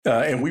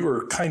And we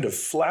were kind of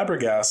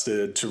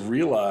flabbergasted to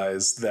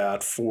realize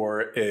that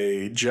for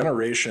a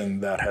generation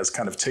that has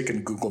kind of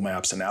taken Google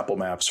Maps and Apple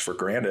Maps for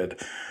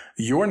granted,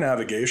 your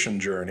navigation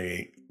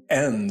journey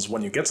ends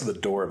when you get to the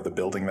door of the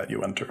building that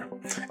you enter.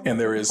 And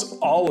there is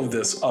all of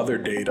this other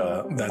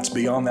data that's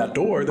beyond that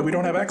door that we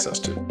don't have access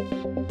to.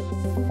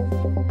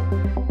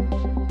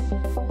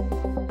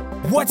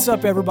 What's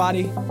up,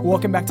 everybody?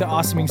 Welcome back to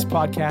Awesoming's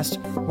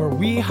podcast, where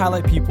we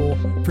highlight people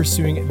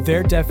pursuing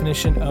their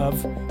definition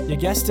of, you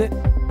guessed it,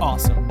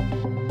 awesome.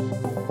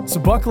 So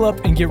buckle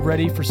up and get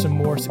ready for some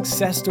more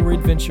success story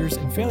adventures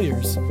and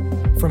failures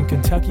from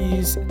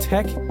Kentucky's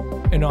tech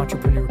and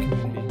entrepreneur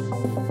community.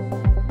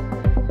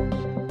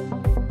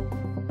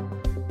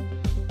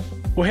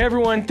 Well, hey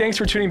everyone, thanks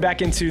for tuning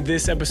back into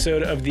this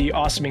episode of the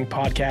Awesoming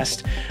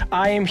podcast.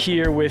 I am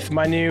here with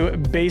my new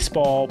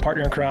baseball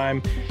partner in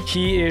crime.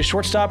 He is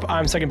shortstop,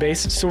 I'm second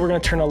base, so we're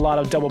going to turn a lot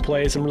of double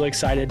plays. I'm really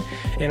excited.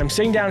 And I'm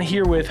sitting down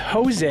here with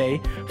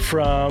Jose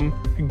from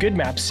Good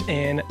Maps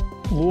in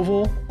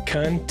Louisville,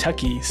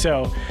 Kentucky.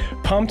 So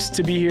pumped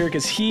to be here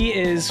because he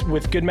is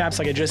with Good Maps,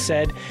 like I just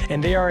said,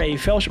 and they are a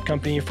fellowship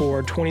company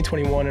for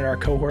 2021 in our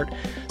cohort.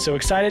 So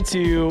excited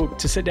to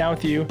sit down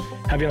with you,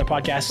 have you on the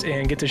podcast,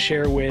 and get to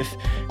share with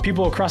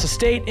people across the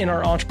state in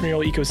our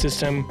entrepreneurial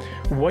ecosystem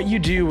what you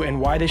do and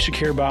why they should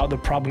care about the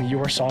problem you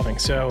are solving.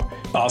 So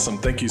awesome.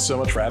 Thank you so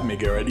much for having me,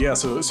 Garrett. Yeah,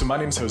 so my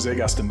name is Jose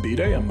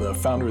Gastambide. I'm the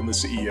founder and the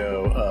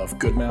CEO of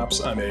Good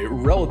Maps. I'm a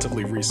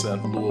relatively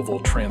recent Louisville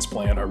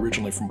transplant,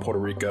 originally from Puerto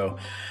Rico,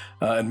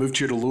 and moved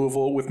here to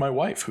Louisville with my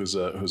wife, who's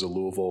a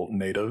Louisville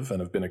native,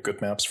 and have been at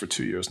Good Maps for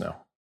 2 years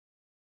now.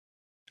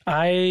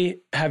 I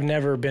have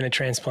never been a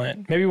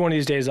transplant. Maybe one of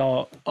these days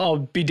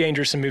I'll be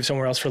dangerous and move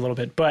somewhere else for a little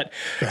bit, but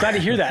glad to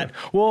hear that.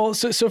 Well,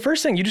 so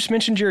first thing, you just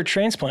mentioned you're a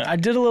transplant. I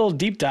did a little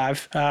deep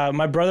dive.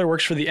 My brother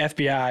works for the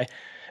FBI.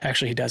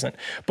 Actually, he doesn't,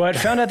 but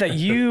found out that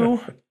you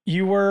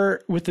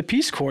were with the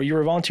Peace Corps. You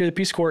were a volunteer at the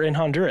Peace Corps in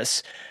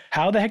Honduras.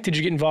 How the heck did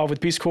you get involved with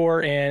Peace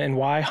Corps and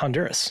why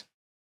Honduras?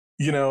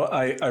 You know,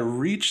 I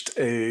reached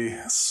a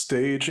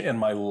stage in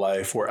my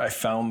life where I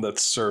found that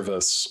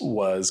service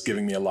was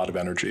giving me a lot of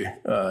energy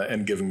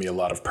and giving me a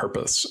lot of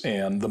purpose.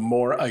 And the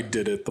more I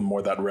did it, the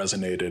more that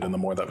resonated and the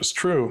more that was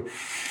true.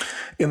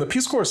 And the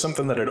Peace Corps is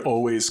something that had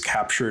always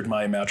captured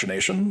my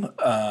imagination.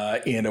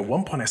 And at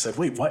one point I said,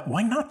 wait,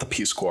 why not the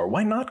Peace Corps?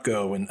 Why not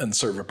go and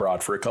serve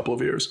abroad for a couple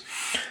of years?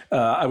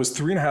 I was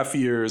 3.5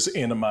 years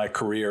into my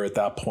career at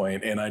that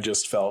point, and I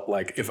just felt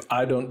like if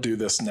I don't do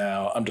this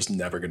now, I'm just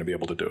never going to be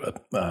able to do it.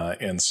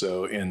 And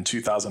so in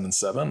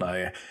 2007,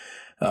 I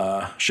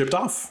shipped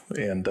off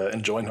and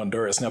joined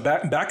Honduras. Now,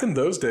 back in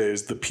those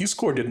days, the Peace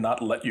Corps did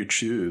not let you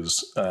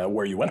choose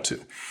where you went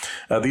to.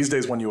 These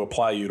days, when you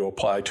apply, you'd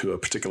apply to a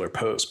particular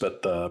post,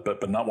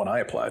 but not when I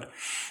applied.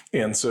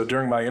 And so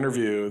during my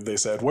interview, they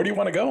said, "Where do you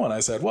want to go?" And I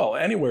said, "Well,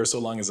 anywhere, so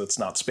long as it's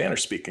not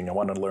Spanish speaking. I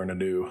want to learn a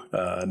new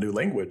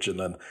language." And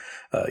then,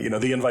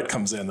 the invite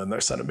comes in, and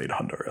they're sending me to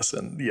Honduras.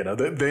 And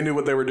they knew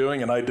what they were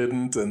doing, and I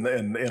didn't, and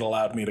it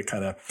allowed me to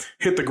kind of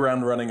hit the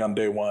ground running on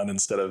day one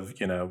instead of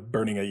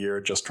burning a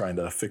year just trying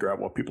to figure out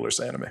what people are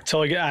saying to me.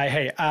 Totally.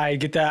 I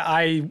get that.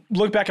 I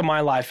look back at my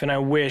life and I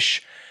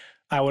wish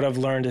I would have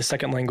learned a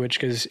second language,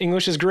 because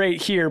English is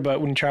great here, but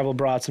when you travel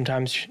abroad,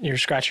 sometimes you're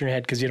scratching your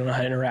head because you don't know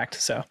how to interact.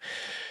 So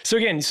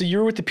again, you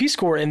were with the Peace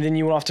Corps and then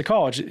you went off to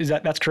college.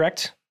 That's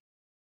correct?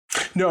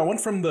 No, I went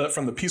from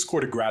the Peace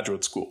Corps to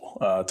graduate school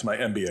to my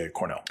MBA at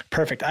Cornell.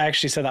 Perfect. I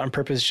actually said that on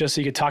purpose just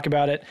so you could talk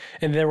about it.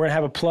 And then we're gonna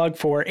have a plug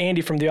for Andy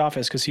from The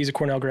Office because he's a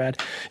Cornell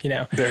grad.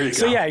 There you go.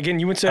 So yeah,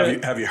 again, you went to.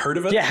 Have you heard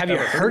of it? Yeah, have you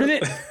heard of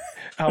it?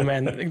 Oh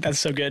man, that's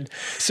so good.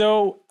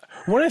 So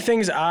one of the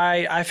things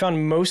I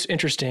found most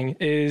interesting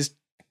is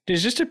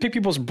just to pick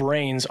people's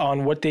brains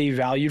on what they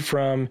valued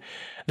from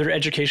their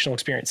educational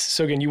experience.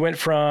 So again, you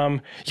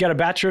got a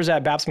bachelor's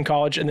at Babson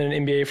College and then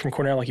an MBA from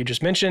Cornell, like you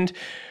just mentioned.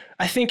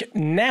 I think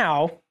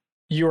now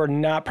you're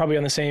not probably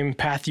on the same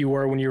path you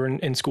were when you were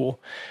in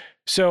school.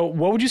 So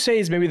what would you say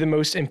is maybe the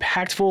most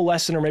impactful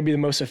lesson or maybe the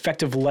most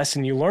effective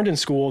lesson you learned in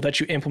school that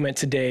you implement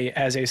today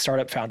as a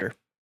startup founder?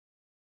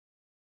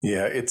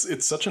 Yeah,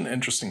 it's such an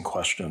interesting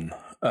question.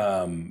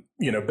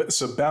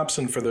 So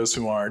Babson, for those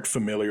who aren't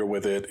familiar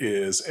with it,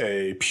 is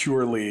a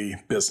purely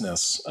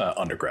business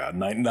undergrad.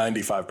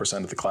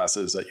 95% of the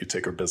classes that you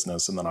take are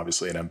business, and then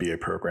obviously an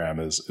MBA program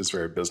is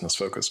very business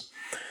focused.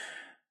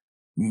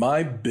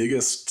 My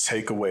biggest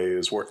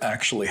takeaways were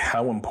actually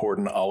how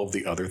important all of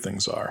the other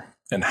things are,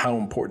 and how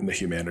important the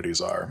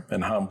humanities are,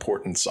 and how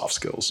important soft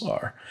skills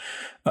are.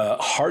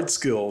 Hard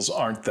skills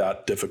aren't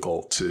that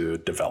difficult to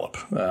develop.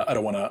 I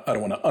don't want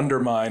to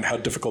undermine how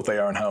difficult they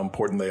are and how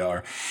important they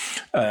are.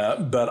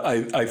 But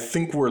I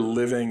think we're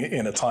living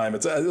in a time.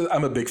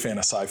 I'm a big fan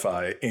of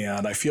sci-fi,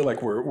 and I feel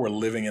like we're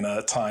living in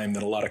a time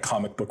that a lot of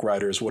comic book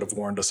writers would have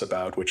warned us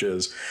about, which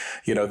is,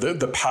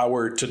 the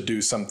power to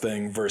do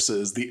something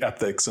versus the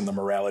ethics and the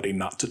morality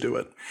not to do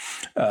it.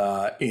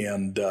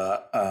 And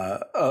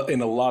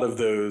in a lot of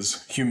those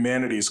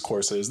humanities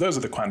courses, those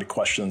are the kind of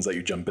questions that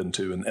you jump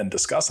into and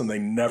discuss, and they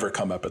never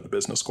come up at the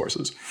business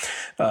courses.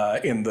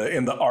 In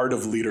the art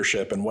of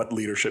leadership and what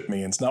leadership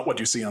means, not what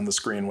you see on the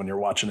screen when you're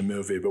watching a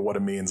movie, but what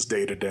it means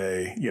day to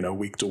day,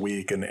 week to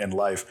week and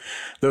life.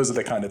 Those are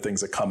the kind of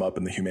things that come up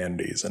in the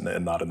humanities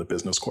and not in the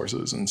business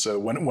courses. And so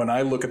when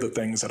I look at the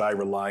things that I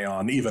rely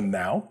on, even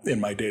now in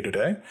my day to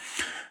day,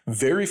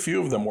 very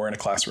few of them were in a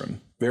classroom.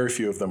 Very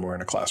few of them were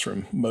in a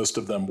classroom. Most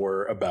of them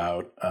were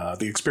about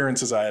the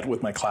experiences I had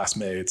with my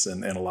classmates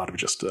and a lot of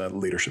just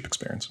leadership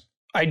experience.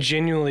 I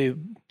genuinely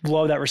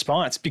love that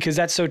response because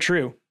that's so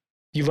true.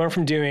 You learn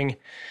from doing.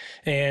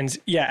 And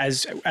yeah,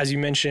 as you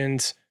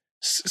mentioned,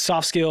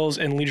 soft skills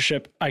and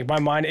leadership, my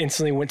mind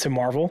instantly went to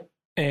Marvel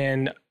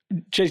and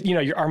just,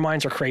 our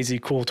minds are crazy,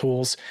 cool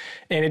tools.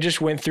 And it just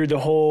went through the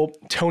whole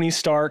Tony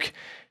Stark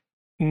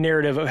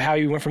narrative of how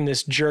he went from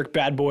this jerk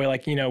bad boy,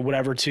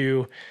 whatever,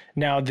 to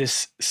now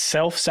this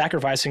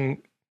self-sacrificing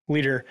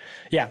leader.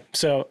 Yeah.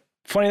 So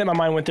funny that my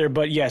mind went there,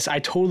 but yes, I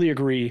totally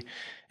agree.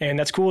 And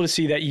that's cool to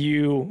see that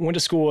you went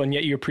to school and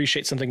yet you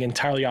appreciate something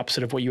entirely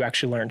opposite of what you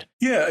actually learned.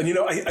 Yeah. And,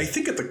 I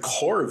think at the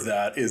core of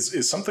that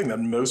is something that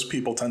most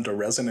people tend to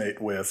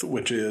resonate with,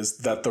 which is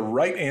that the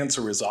right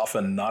answer is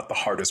often not the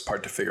hardest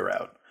part to figure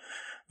out.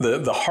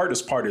 The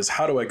hardest part is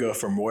how do I go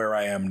from where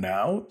I am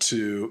now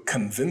to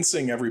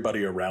convincing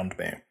everybody around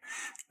me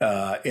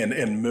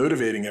and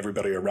motivating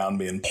everybody around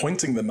me and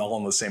pointing them all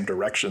in the same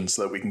direction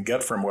so that we can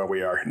get from where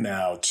we are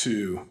now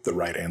to the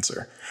right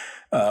answer.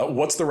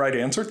 What's the right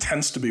answer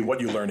tends to be what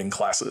you learn in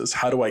classes.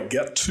 How do I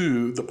get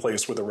to the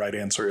place where the right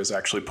answer is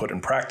actually put in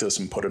practice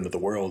and put into the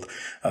world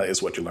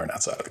is what you learn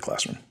outside of the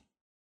classroom.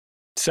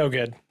 So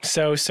good.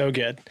 So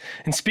good.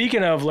 And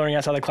speaking of learning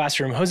outside the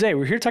classroom, Jose,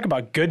 we're here to talk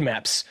about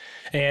GoodMaps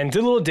and did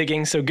a little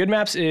digging. So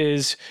GoodMaps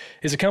is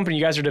a company.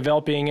 You guys are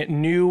developing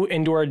new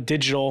indoor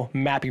digital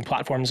mapping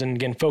platforms and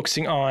again,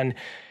 focusing on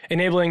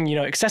enabling,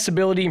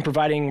 accessibility and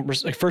providing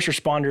first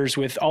responders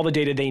with all the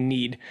data they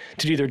need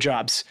to do their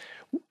jobs.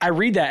 I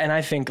read that and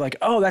I think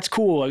oh, that's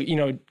cool.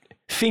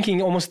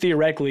 Thinking almost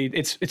theoretically,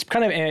 it's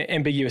kind of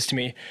ambiguous to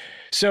me.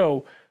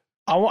 So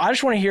I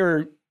just want to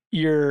hear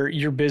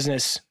your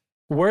business.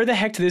 Where the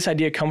heck did this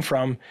idea come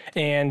from?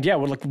 And yeah,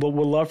 we'd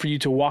love for you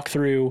to walk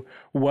through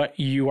what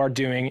you are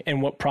doing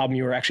and what problem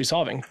you are actually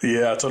solving.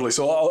 Yeah, totally.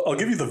 So I'll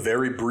give you the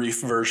very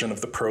brief version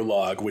of the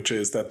prologue, which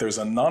is that there's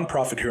a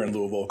nonprofit here in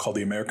Louisville called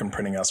the American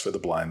Printing House for the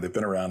Blind. They've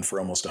been around for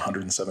almost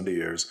 170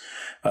 years.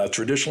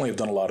 Traditionally have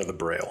done a lot of the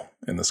Braille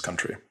in this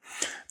country.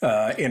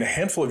 And a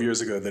handful of years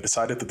ago, they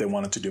decided that they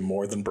wanted to do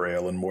more than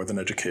Braille and more than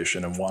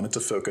education and wanted to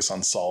focus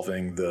on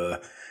solving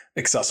the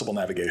accessible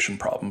navigation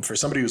problem. For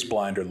somebody who's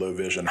blind or low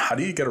vision, how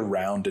do you get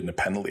around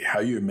independently? How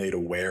are you made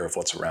aware of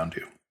what's around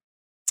you?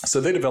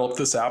 So they developed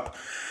this app,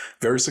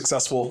 very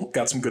successful,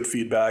 got some good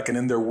feedback. And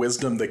in their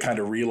wisdom, they kind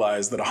of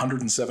realized that a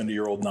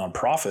 170-year-old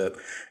nonprofit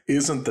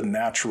isn't the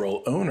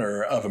natural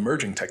owner of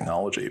emerging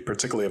technology,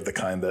 particularly of the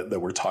kind that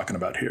we're talking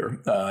about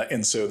here.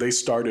 And so they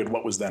started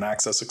what was then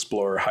Access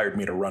Explorer, hired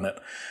me to run it,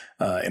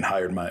 and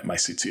hired my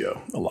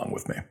CTO along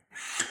with me.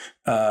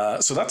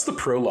 So that's the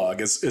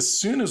prologue. As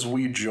soon as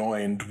we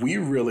joined, we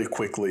really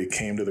quickly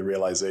came to the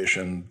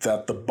realization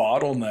that the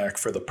bottleneck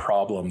for the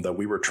problem that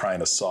we were trying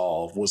to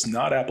solve was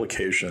not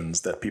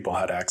applications that people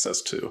had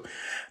access to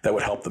that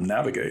would help them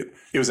navigate.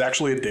 It was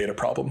actually a data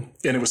problem,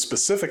 and it was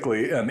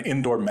specifically an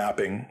indoor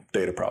mapping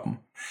data problem.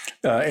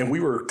 And we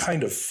were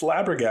kind of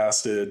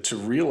flabbergasted to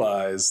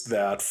realize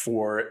that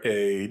for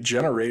a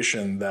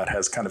generation that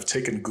has kind of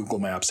taken Google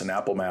Maps and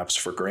Apple Maps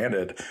for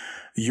granted,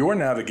 your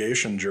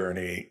navigation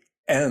journey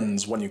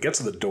ends when you get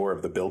to the door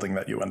of the building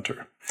that you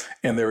enter.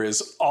 And there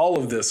is all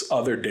of this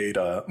other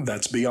data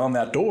that's beyond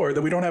that door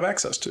that we don't have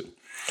access to.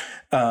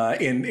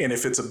 And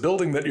if it's a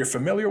building that you're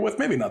familiar with,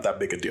 maybe not that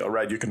big a deal,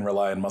 right? You can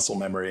rely on muscle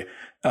memory.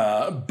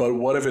 But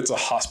what if it's a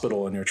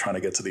hospital and you're trying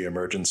to get to the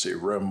emergency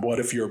room? What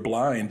if you're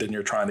blind and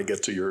you're trying to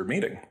get to your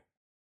meeting?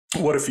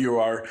 What if you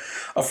are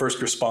a first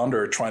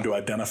responder trying to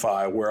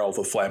identify where all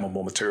the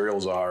flammable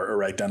materials are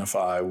or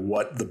identify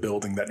what the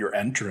building that you're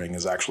entering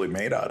is actually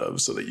made out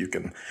of so that you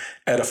can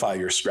edify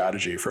your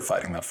strategy for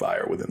fighting that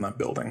fire within that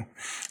building?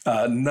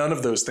 None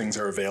of those things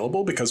are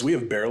available because we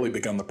have barely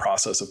begun the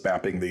process of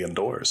mapping the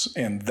indoors.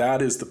 And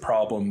that is the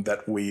problem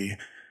that we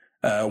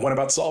went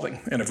about solving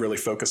and have really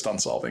focused on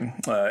solving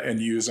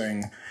and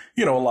using,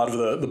 a lot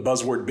of the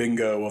buzzword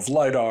bingo of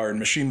LiDAR and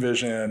machine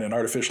vision and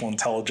artificial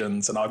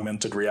intelligence and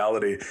augmented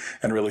reality,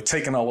 and really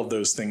taking all of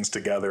those things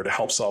together to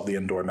help solve the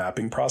indoor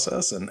mapping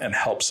process and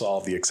help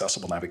solve the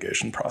accessible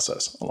navigation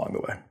process along the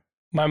way.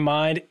 My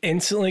mind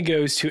instantly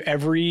goes to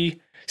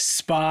every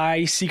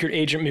spy secret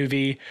agent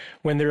movie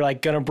when they're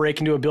going to break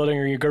into a building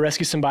or you go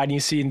rescue somebody and you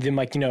see them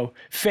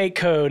fake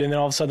code, and then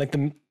all of a sudden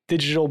the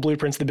digital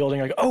blueprints of the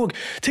building, oh,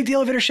 take the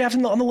elevator shaft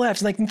on the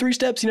left, and in 3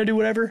 steps, do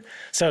whatever.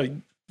 So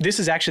this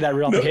is actually that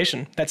real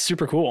application. That's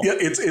super cool. Yeah,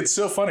 it's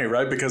so funny,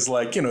 right? Because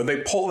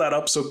they pull that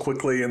up so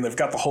quickly and they've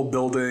got the whole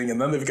building and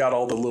then they've got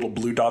all the little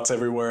blue dots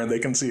everywhere and they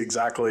can see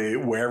exactly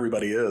where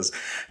everybody is.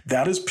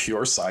 That is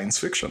pure science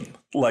fiction.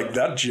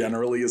 That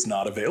generally is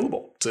not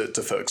available to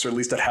folks, or at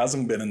least it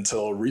hasn't been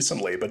until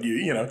recently. But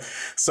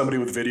somebody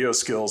with video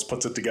skills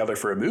puts it together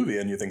for a movie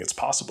and you think it's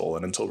possible.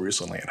 And until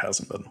recently, it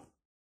hasn't been.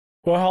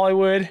 Well,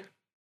 Hollywood,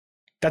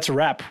 that's a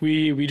wrap.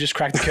 We just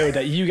cracked the code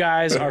that you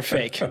guys are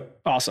fake.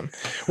 Awesome.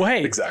 Well,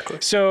 hey, exactly.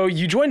 So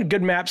you joined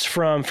Good Maps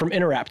from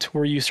Interapt,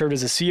 where you served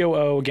as a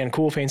COO. Again,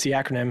 cool, fancy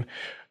acronym.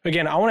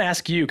 Again, I want to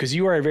ask you, because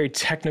you are a very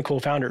technical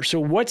founder. So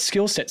what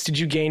skill sets did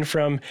you gain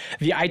from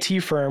the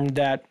IT firm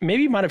that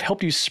maybe might have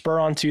helped you spur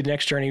on to the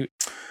next journey?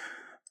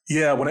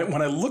 Yeah,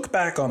 when I look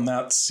back on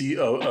that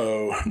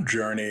COO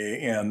journey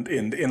and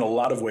in a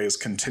lot of ways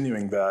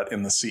continuing that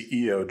in the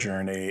CEO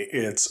journey,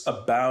 it's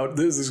about,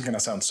 this is going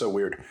to sound so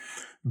weird,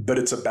 but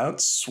it's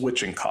about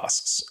switching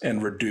costs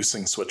and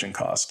reducing switching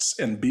costs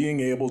and being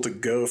able to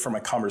go from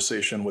a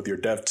conversation with your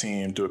dev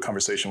team to a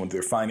conversation with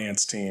your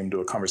finance team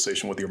to a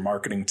conversation with your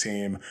marketing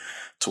team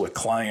to a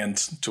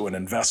client to an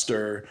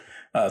investor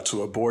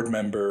to a board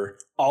member,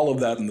 all of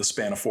that in the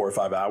span of 4 or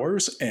 5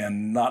 hours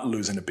and not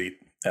losing a beat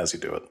as you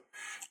do it.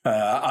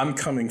 I'm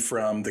coming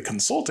from the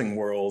consulting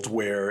world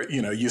where,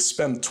 you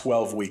spend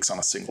 12 weeks on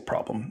a single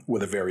problem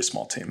with a very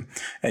small team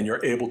and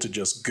you're able to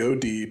just go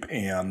deep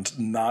and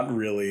not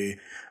really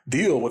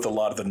deal with a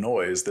lot of the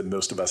noise that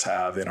most of us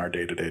have in our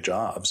day-to-day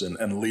jobs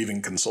and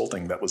leaving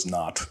consulting. That was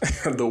not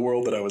the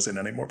world that I was in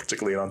anymore,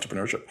 particularly in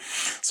entrepreneurship.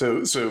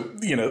 So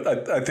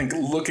I think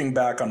looking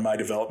back on my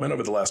development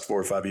over the last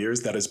 4 or 5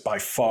 years, that is by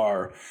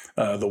far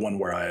the one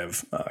where I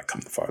have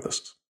come the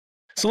farthest.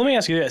 So let me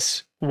ask you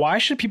this. Why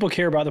should people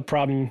care about the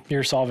problem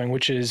you're solving,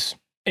 which is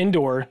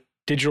indoor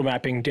digital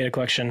mapping, data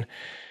collection?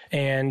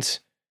 And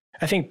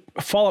I think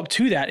a follow-up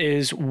to that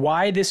is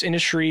why this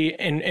industry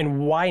and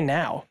why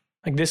now?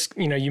 Like this,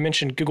 you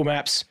mentioned Google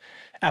Maps,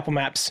 Apple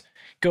Maps,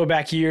 go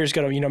back years,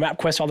 go to,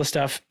 MapQuest, all this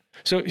stuff.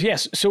 So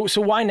yes, so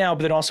why now?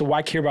 But then also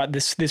why care about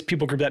this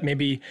people group that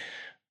maybe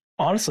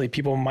honestly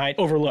people might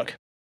overlook?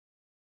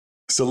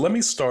 So let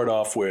me start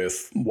off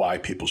with why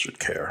people should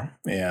care.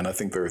 And I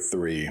think there are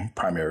 3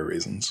 primary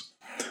reasons.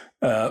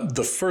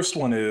 The first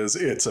one is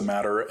it's a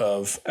matter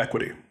of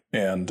equity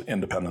and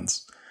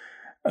independence.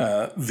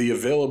 The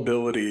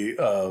availability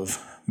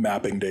of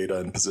mapping data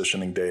and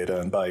positioning data,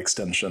 and by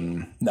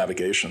extension,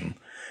 navigation,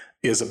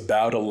 is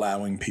about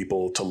allowing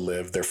people to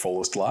live their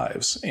fullest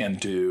lives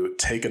and to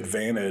take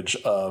advantage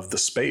of the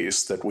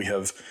space that we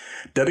have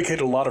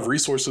dedicated a lot of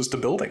resources to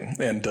building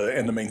and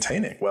to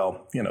maintaining.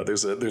 Well,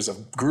 there's a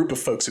group of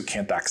folks who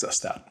can't access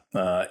that,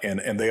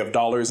 and they have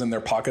dollars in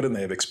their pocket and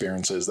they have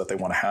experiences that they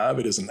want to have.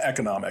 It is an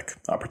economic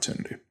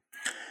opportunity.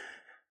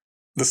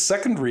 The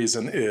second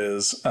reason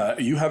is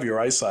you have your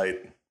eyesight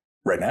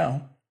right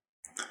now.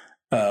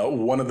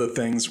 One of the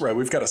things, right,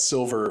 we've got a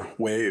silver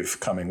wave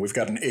coming. We've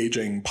got an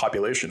aging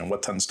population, and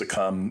what tends to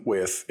come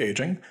with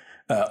aging?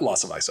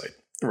 Loss of eyesight,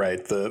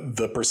 right?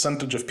 The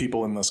percentage of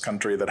people in this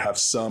country that have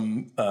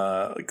some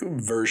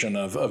version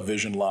of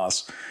vision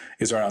loss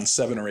is around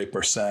 7 or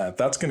 8%.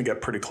 That's going to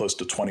get pretty close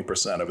to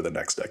 20% over the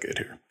next decade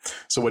here.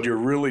 So what you're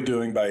really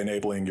doing by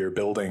enabling your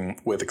building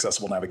with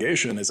accessible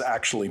navigation is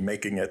actually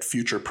making it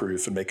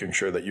future-proof and making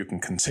sure that you can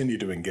continue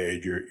to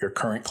engage your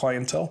current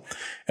clientele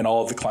and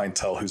all of the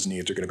clientele whose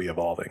needs are going to be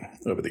evolving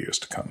over the years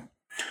to come.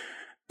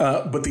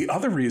 But the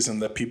other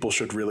reason that people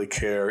should really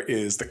care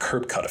is the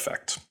curb cut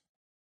effect.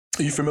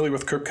 Are you familiar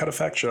with curb cut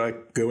effect? Should I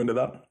go into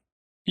that?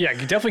 Yeah,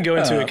 you definitely go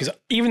into it, because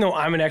even though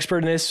I'm an expert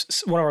in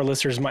this, one of our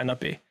listeners might not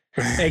be.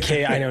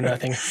 AKA, I know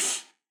nothing.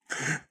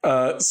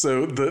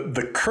 So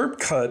the curb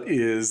cut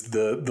is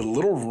the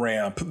little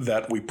ramp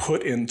that we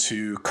put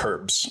into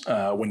curbs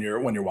when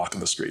you're walking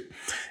the street.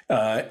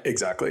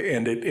 Exactly,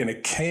 and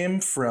it came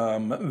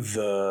from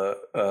the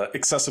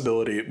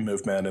accessibility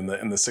movement in the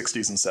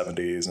 60s and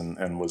 70s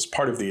and was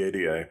part of the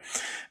ADA,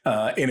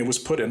 and it was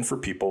put in for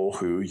people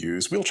who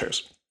use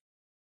wheelchairs.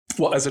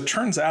 Well, as it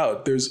turns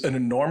out, there's an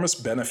enormous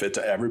benefit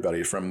to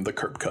everybody from the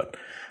curb cut.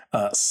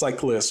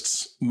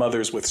 Cyclists,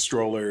 mothers with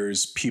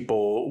strollers,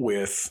 people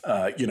with,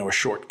 a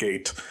short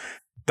gait.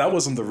 That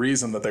wasn't the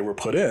reason that they were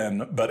put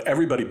in, but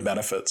everybody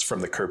benefits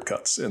from the curb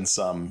cuts in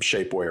some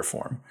shape, way, or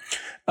form.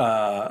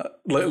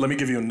 Let me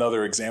give you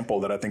another example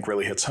that I think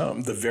really hits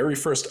home. The very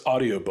first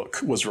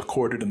audiobook was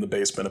recorded in the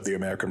basement of the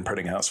American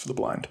Printing House for the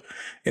Blind.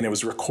 And it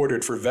was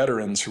recorded for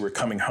veterans who were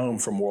coming home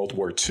from World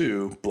War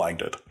II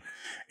blinded.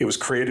 It was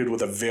created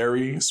with a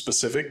very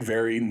specific,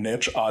 very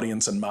niche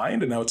audience in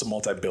mind, and now it's a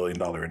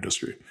multi-billion-dollar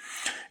industry.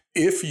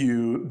 If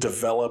you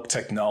develop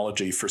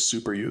technology for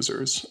super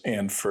users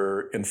and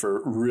for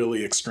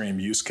really extreme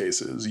use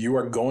cases, you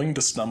are going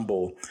to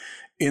stumble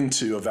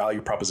into a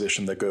value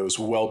proposition that goes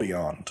well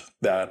beyond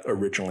that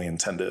originally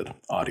intended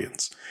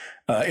audience.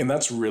 And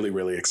that's really,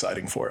 really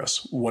exciting for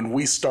us. When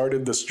we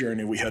started this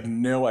journey, we had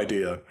no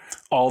idea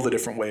all the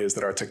different ways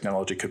that our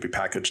technology could be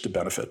packaged to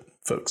benefit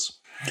folks.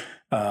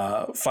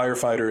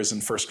 Firefighters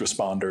and first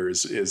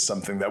responders is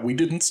something that we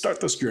didn't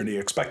start this journey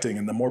expecting.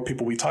 And the more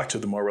people we talk to,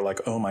 the more we're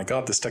like, oh my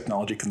God, this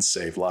technology can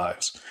save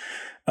lives.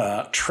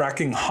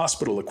 Tracking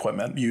hospital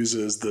equipment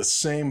uses the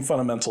same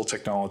fundamental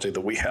technology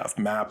that we have,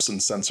 maps and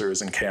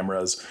sensors and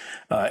cameras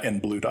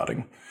and blue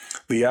dotting.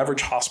 The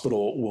average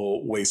hospital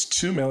will waste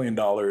 $2 million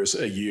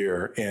a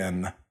year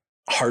in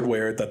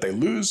hardware that they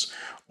lose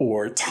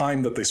or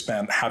time that they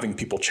spend having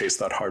people chase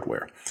that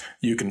hardware.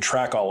 You can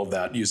track all of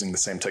that using the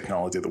same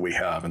technology that we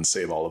have and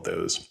save all of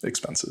those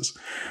expenses.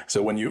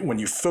 So when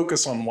you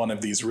focus on one of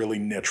these really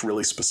niche,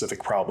 really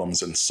specific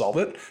problems and solve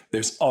it,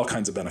 there's all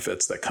kinds of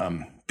benefits that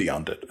come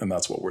beyond it. And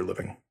that's what we're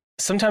living.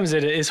 Sometimes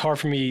it is hard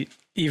for me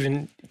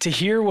even to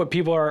hear what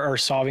people are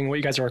solving, what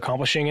you guys are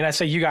accomplishing. And I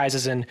say you guys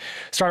as in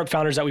startup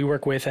founders that we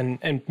work with and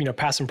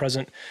past and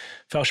present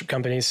fellowship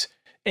companies.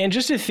 And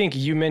just to think,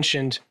 you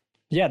mentioned,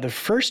 the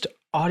first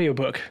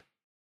audiobook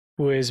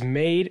was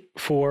made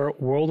for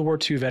World War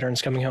II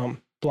veterans coming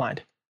home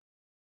blind.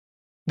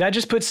 That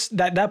just puts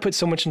that puts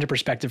so much into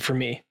perspective for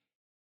me.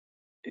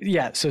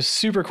 Yeah, so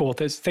super cool.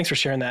 Thanks for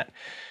sharing that.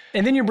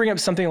 And then you bring up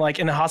something like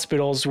in the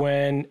hospitals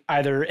when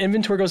either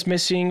inventory goes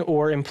missing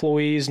or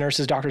employees,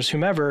 nurses, doctors,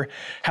 whomever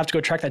have to go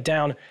track that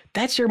down.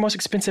 That's your most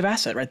expensive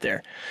asset right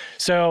there.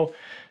 So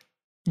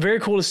very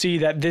cool to see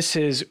that this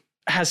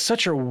has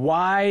such a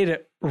wide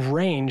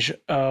range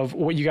of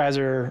what you guys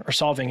are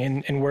solving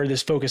and where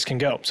this focus can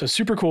go. So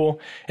super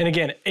cool. And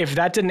again, if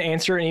that didn't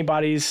answer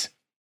anybody's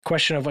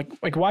question of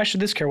like why should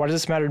this care? Why does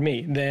this matter to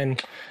me? Then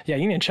you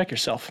need to check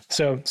yourself.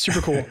 So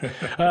super cool.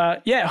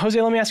 Jose,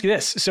 let me ask you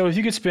this. So if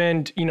you could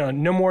spend,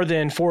 no more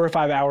than 4 or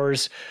 5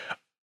 hours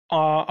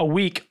a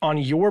week on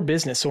your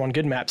business, so on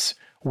GoodMaps,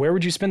 where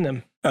would you spend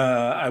them?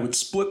 I would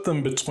split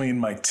them between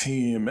my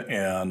team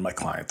and my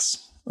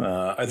clients.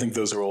 I think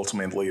those are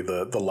ultimately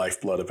the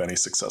lifeblood of any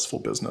successful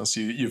business.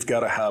 You've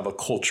got to have a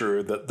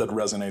culture that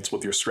resonates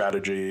with your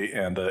strategy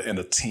and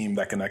a team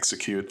that can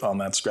execute on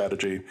that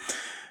strategy.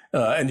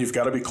 And you've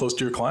got to be close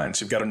to your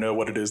clients. You've got to know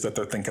what it is that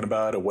they're thinking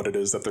about or what it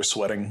is that they're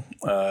sweating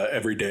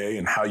every day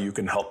and how you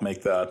can help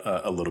make that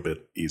a little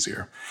bit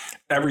easier.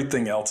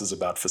 Everything else is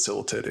about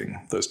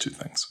facilitating those two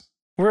things.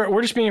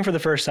 We're just meeting for the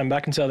first time, but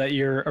I can tell that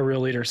you're a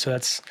real leader. So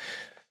that's...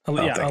 I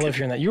love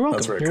hearing that. You're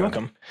welcome. You're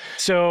welcome.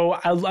 So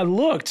I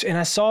looked and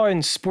I saw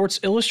in Sports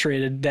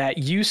Illustrated that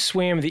you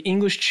swam the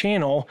English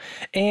Channel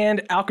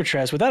and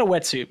Alcatraz without a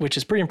wetsuit, which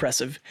is pretty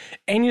impressive.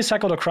 And you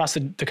cycled across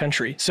the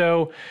country.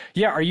 So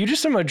are you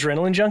just some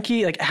adrenaline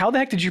junkie? Like how the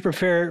heck did you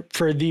prepare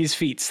for these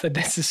feats?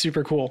 This is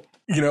super cool.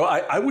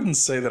 I wouldn't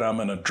say that I'm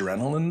an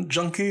adrenaline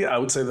junkie. I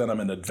would say that I'm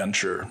an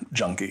adventure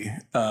junkie.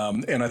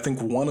 And I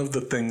think one of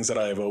the things that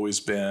I've always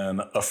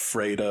been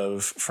afraid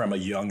of from a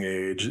young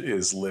age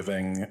is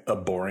living a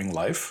boring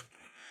life.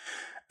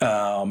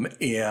 And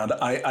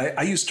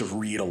I used to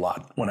read a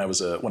lot when I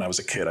was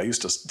a kid. I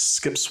used to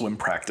skip swim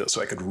practice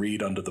so I could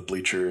read under the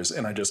bleachers.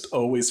 And I just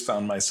always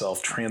found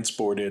myself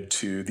transported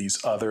to these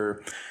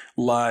other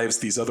lives,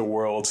 these other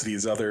worlds,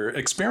 these other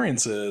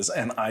experiences.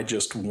 And I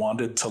just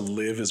wanted to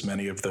live as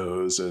many of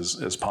those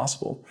as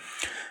possible.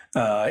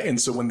 And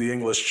so when the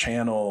English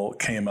Channel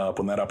came up,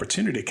 when that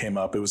opportunity came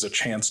up, it was a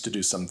chance to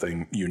do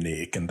something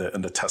unique and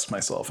to test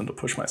myself and to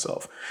push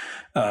myself.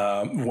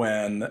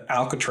 When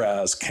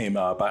Alcatraz came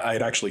up, I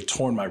had actually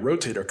torn my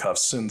rotator cuff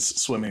since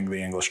swimming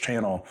the English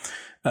Channel.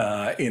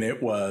 And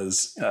it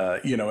was,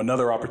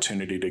 another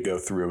opportunity to go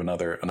through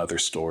another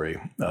story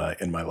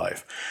in my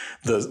life.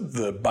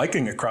 The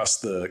biking across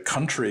the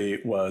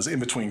country was in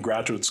between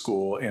graduate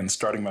school and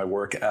starting my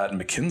work at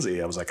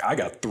McKinsey. I was like, I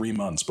got 3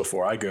 months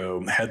before I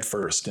go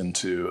headfirst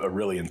into a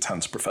really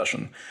intense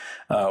profession.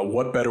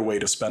 What better way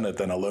to spend it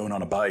than alone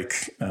on a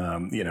bike,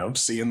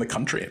 seeing the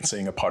country and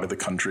seeing a part of the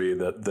country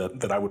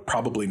that I would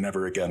probably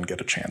never again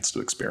get a chance to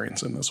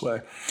experience in this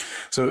way.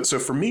 So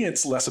for me,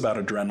 it's less about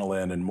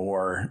adrenaline and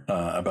more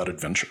about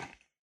adventure.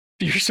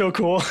 You're so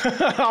cool.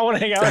 I want to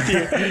hang out with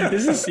you.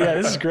 This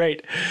is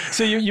great.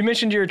 So you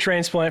mentioned you're a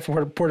transplant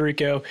from Puerto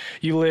Rico.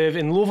 You live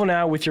in Louisville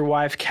now with your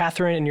wife,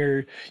 Catherine,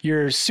 and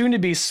your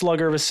soon-to-be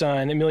slugger of a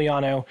son,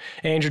 Emiliano,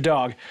 and your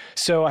dog.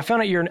 So I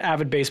found out you're an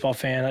avid baseball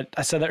fan.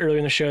 I said that earlier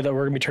in the show that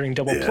we're going to be turning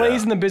double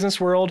plays in the business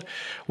world.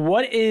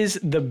 What is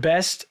the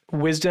best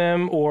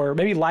wisdom or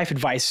maybe life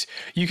advice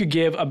you could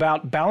give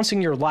about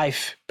balancing your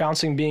life,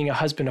 balancing being a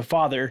husband, a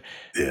father,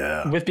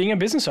 with being a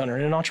business owner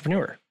and an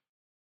entrepreneur?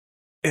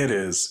 It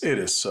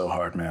is so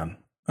hard, man.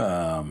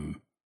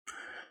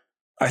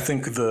 I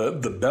think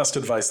the best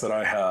advice that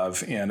I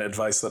have and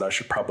advice that I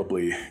should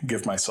probably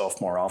give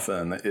myself more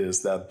often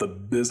is that the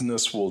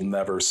business will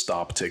never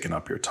stop taking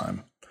up your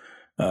time.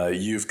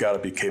 You've got to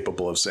be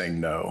capable of saying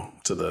no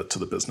to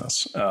the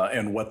business.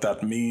 And what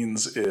that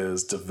means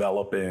is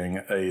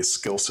developing a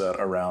skill set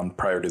around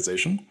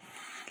prioritization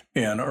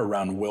and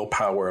around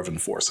willpower of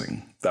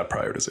enforcing that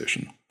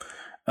prioritization.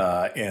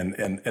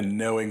 And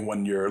knowing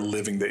when you're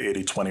living the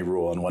 80-20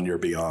 rule and when you're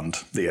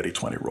beyond the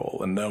 80-20 rule,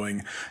 and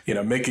knowing,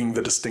 making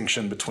the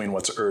distinction between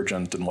what's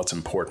urgent and what's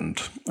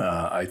important,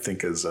 I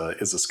think is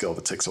a skill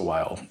that takes a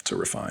while to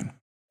refine.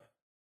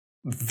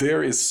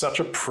 there is such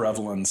a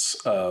prevalence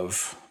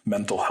of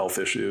mental health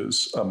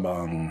issues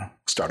among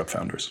startup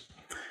founders.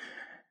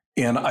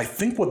 And I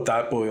think what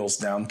that boils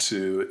down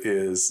to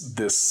is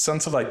this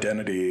sense of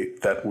identity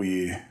that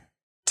we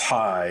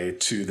tie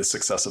to the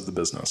success of the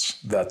business,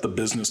 that the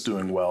business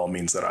doing well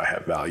means that I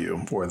have value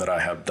or that I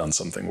have done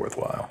something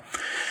worthwhile.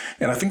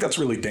 And I think that's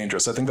really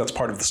dangerous. I think that's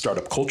part of the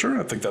startup culture.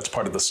 I think that's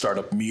part of the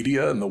startup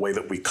media and the way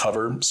that we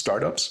cover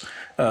startups,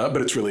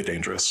 but it's really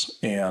dangerous.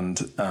 And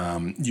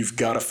you've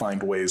got to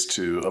find ways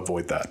to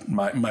avoid that.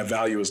 My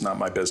value is not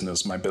my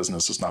business. My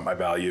business is not my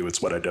value.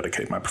 It's what I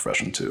dedicate my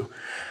profession to.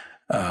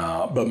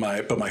 But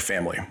my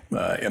family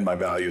and my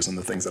values and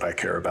the things that I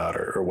care about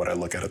are what I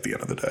look at the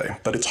end of the day.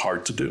 But it's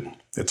hard to do.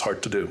 It's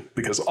hard to do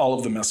because all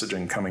of the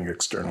messaging coming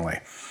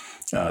externally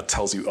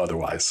tells you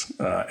otherwise.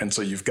 And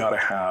so you've got to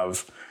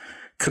have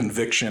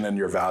conviction in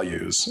your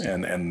values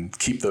and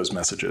keep those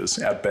messages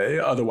at bay.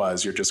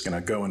 Otherwise, you're just going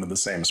to go into the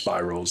same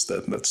spirals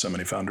that so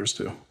many founders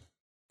do.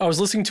 I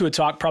was listening to a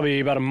talk probably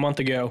about a month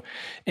ago,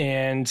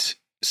 and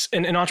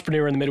an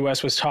entrepreneur in the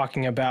Midwest was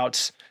talking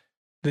about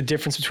the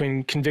difference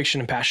between conviction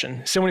and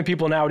passion. So many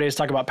people nowadays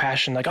talk about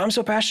passion, like, I'm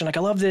so passionate, like,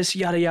 I love this,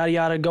 yada, yada,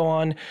 yada, go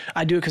on.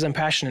 I do it because I'm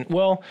passionate.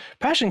 Well,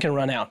 passion can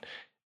run out.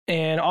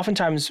 And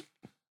oftentimes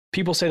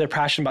people say they're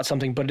passionate about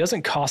something, but it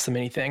doesn't cost them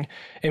anything.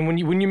 And when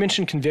you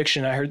mentioned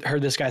conviction, I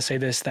heard this guy say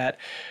this, that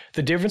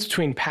the difference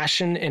between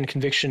passion and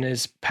conviction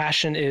is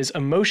passion is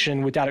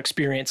emotion without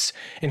experience,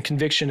 and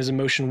conviction is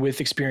emotion with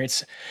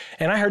experience.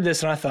 And I heard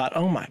this and I thought,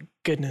 oh my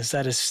goodness,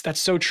 that's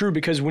so true,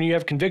 because when you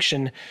have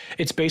conviction,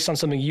 it's based on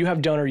something you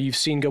have done or you've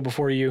seen go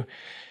before you.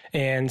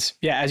 And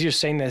yeah, as you're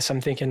saying this, I'm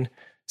thinking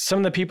some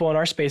of the people in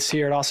our space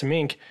here at Awesome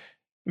Inc.,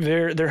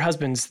 their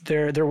husbands,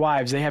 their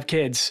wives, they have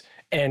kids.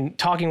 And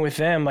talking with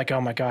them, like, oh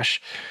my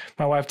gosh,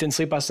 my wife didn't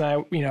sleep last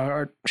night,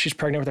 or she's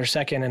pregnant with her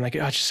second, and like,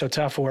 oh, it's just so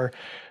tough. Or,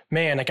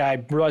 man, like,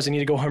 I realized I need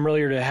to go home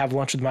earlier to have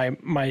lunch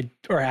with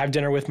or have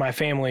dinner with my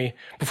family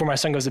before my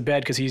son goes to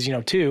bed because he's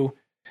 2,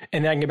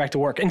 and then I can get back to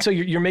work. And so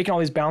you're making all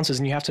these balances,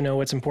 and you have to know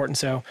what's important.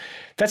 So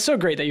that's so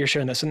great that you're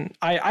sharing this, and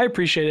I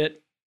appreciate it.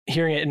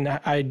 Hearing it, and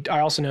I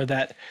also know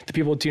that the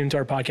people who tune into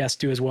our podcast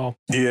do as well.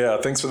 Yeah,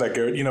 thanks for that,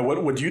 Garrett.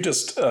 What you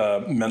just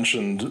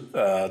mentioned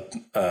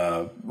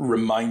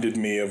reminded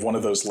me of one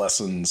of those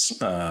lessons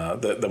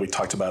that we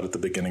talked about at the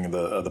beginning of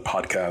the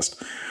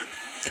podcast,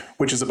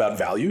 which is about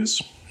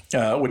values.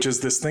 Which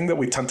is this thing that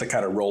we tend to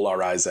kind of roll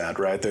our eyes at,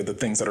 right? They're the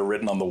things that are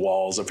written on the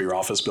walls of your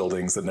office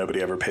buildings that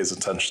nobody ever pays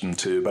attention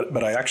to.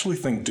 But I actually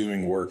think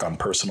doing work on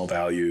personal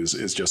values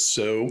is just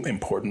so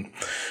important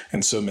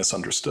and so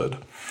misunderstood.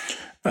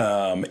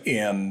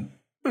 And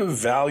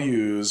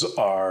values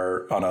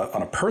are on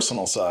a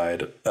personal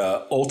side,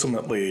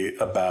 ultimately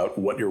about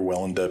what you're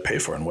willing to pay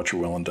for and what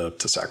you're willing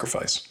to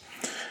sacrifice.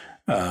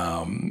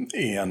 And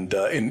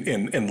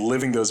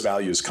living those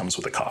values comes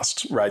with a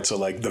cost, right? So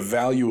like the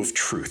value of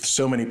truth.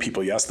 So many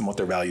people, you ask them what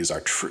their values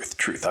are.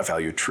 Truth. I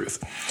value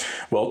truth.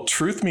 Well,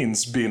 truth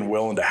means being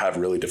willing to have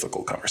really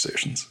difficult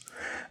conversations.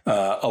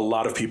 A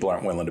lot of people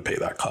aren't willing to pay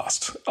that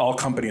cost. All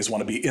companies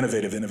want to be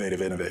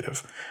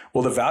innovative.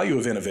 Well, the value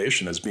of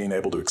innovation is being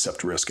able to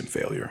accept risk and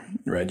failure,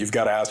 right? You've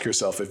got to ask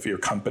yourself if your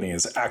company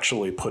is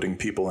actually putting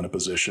people in a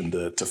position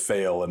to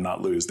fail and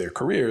not lose their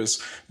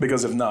careers,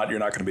 because if not, you're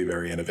not going to be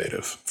very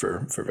innovative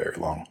for very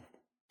long.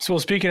 So, well,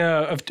 speaking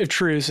of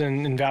truths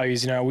and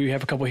values, we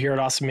have a couple here at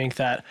Awesome Inc.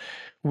 that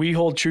we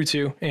hold true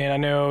to. And I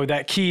know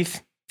that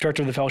Keith,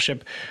 director of the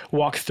fellowship,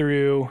 walked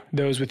through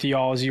those with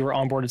y'all as you were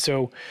onboarded.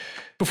 So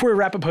before we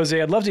wrap up,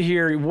 Jose, I'd love to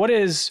hear what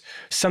is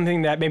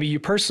something that maybe you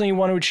personally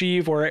want to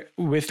achieve or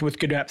with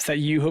GoodMaps that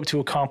you hope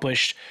to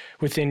accomplish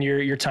within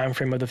your time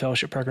frame of the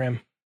fellowship program.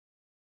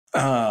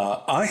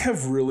 I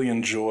have really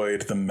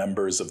enjoyed the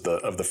members of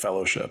the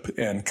fellowship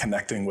and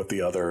connecting with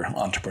the other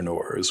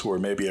entrepreneurs who are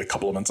maybe a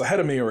couple of months ahead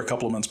of me or a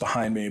couple of months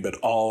behind me, but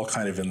all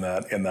kind of in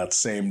that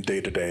same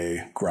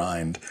day-to-day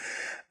grind.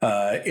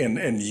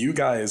 And you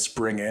guys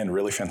bring in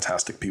really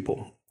fantastic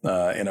people.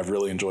 And I've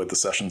really enjoyed the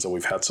sessions that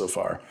we've had so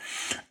far.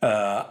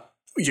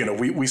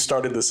 We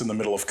started this in the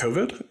middle of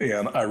COVID,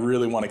 and I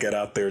really want to get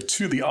out there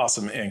to the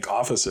Awesome Inc.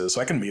 offices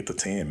so I can meet the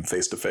team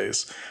face to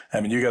face.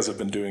 I mean, you guys have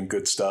been doing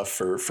good stuff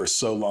for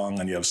so long,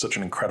 and you have such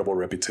an incredible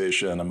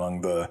reputation among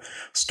the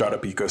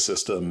startup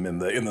ecosystem in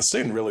the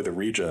state and really the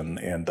region.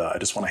 And I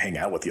just want to hang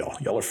out with y'all.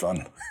 Y'all are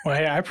fun. Well,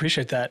 hey, I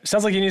appreciate that.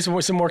 Sounds like you need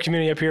some more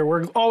community up here.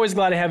 We're always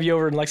glad to have you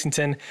over in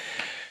Lexington.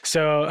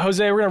 So,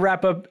 Jose, we're going to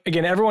wrap up.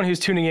 Again, everyone who's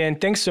tuning in,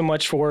 thanks so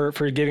much for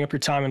giving up your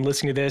time and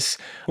listening to this,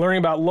 learning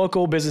about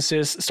local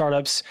businesses,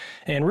 startups,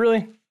 and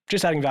really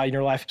just adding value in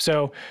your life.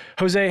 So,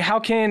 Jose,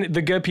 how can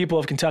the good people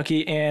of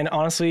Kentucky and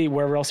honestly,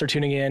 wherever else they're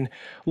tuning in,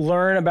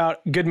 learn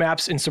about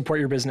GoodMaps and support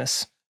your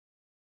business?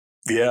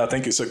 Yeah,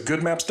 thank you. So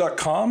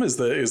goodmaps.com is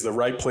the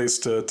right place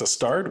to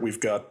start. We've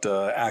got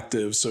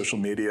active social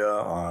media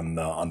on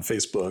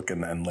Facebook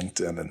and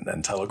LinkedIn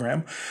and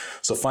Telegram.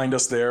 So find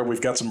us there. We've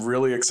got some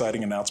really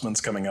exciting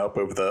announcements coming up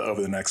over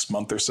the next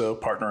month or so,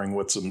 partnering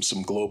with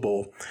some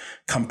global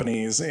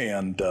companies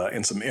and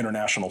some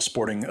international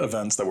sporting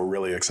events that we're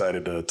really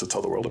excited to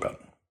tell the world about.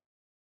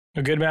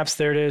 A good maps,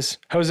 there it is.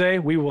 Jose,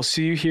 we will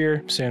see you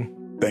here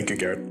soon. Thank you,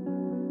 Garrett.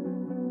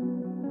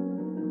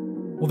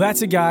 Well,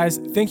 that's it, guys.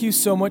 Thank you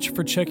so much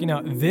for checking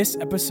out this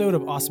episode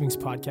of Awesomings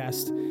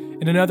Podcast.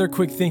 And another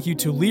quick thank you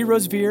to Lee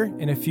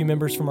Rosevear and a few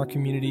members from our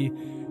community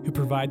who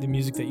provide the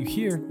music that you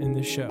hear in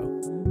this show.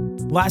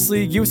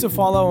 Lastly, give us a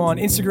follow on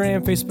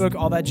Instagram, Facebook,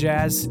 all that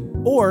jazz.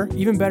 Or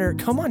even better,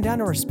 come on down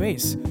to our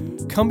space.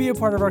 Come be a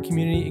part of our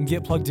community and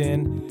get plugged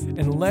in,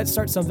 and let's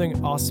start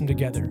something awesome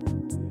together.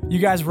 You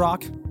guys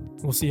rock.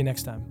 We'll see you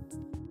next time.